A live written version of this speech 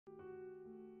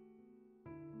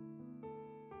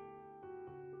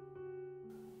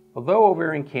Although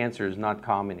ovarian cancer is not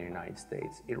common in the United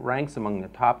States, it ranks among the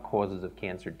top causes of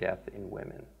cancer death in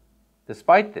women.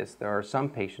 Despite this, there are some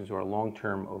patients who are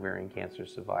long-term ovarian cancer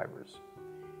survivors.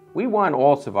 We want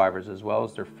all survivors, as well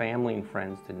as their family and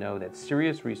friends, to know that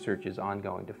serious research is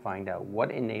ongoing to find out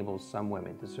what enables some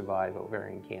women to survive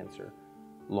ovarian cancer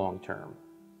long-term.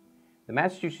 The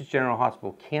Massachusetts General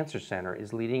Hospital Cancer Center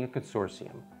is leading a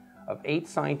consortium of 8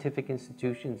 scientific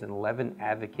institutions and 11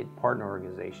 advocate partner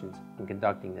organizations in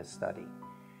conducting this study.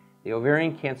 The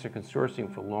Ovarian Cancer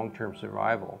Consortium for Long-Term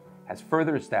Survival has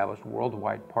further established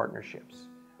worldwide partnerships,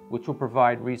 which will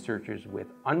provide researchers with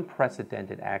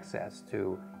unprecedented access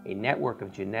to a network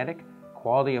of genetic,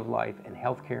 quality of life, and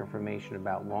healthcare information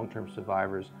about long-term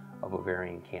survivors of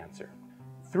ovarian cancer.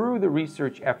 Through the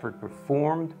research effort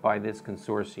performed by this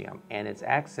consortium and its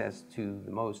access to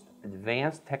the most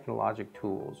advanced technologic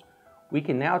tools, we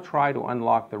can now try to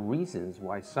unlock the reasons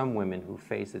why some women who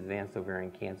face advanced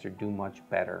ovarian cancer do much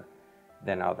better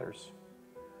than others.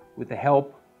 With the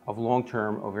help of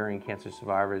long-term ovarian cancer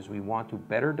survivors, we want to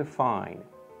better define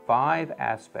 5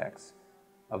 aspects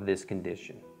of this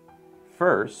condition.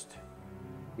 First,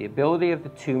 the ability of the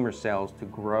tumor cells to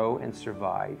grow and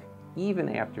survive even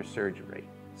after surgery.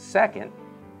 Second,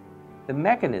 the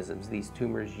mechanisms these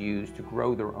tumors use to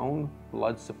grow their own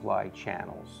blood supply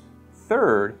channels.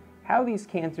 Third, how these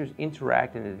cancers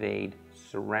interact and invade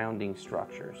surrounding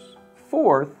structures.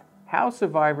 Fourth, how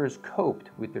survivors coped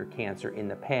with their cancer in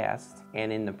the past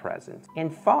and in the present.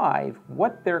 And 5,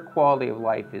 what their quality of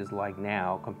life is like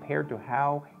now compared to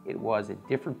how it was at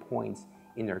different points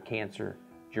in their cancer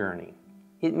journey.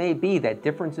 It may be that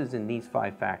differences in these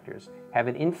 5 factors have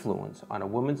an influence on a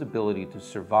woman's ability to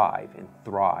survive and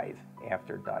thrive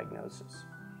after diagnosis.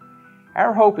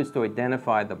 Our hope is to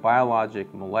identify the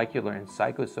biologic, molecular, and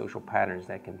psychosocial patterns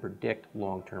that can predict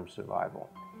long-term survival,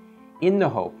 in the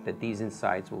hope that these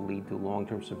insights will lead to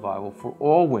long-term survival for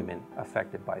all women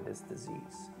affected by this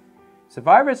disease.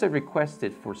 Survivors have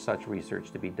requested for such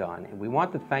research to be done, and we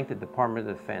want to thank the Department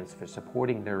of Defense for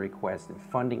supporting their request and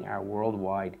funding our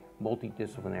worldwide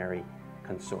multidisciplinary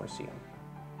consortium.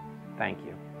 Thank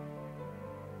you.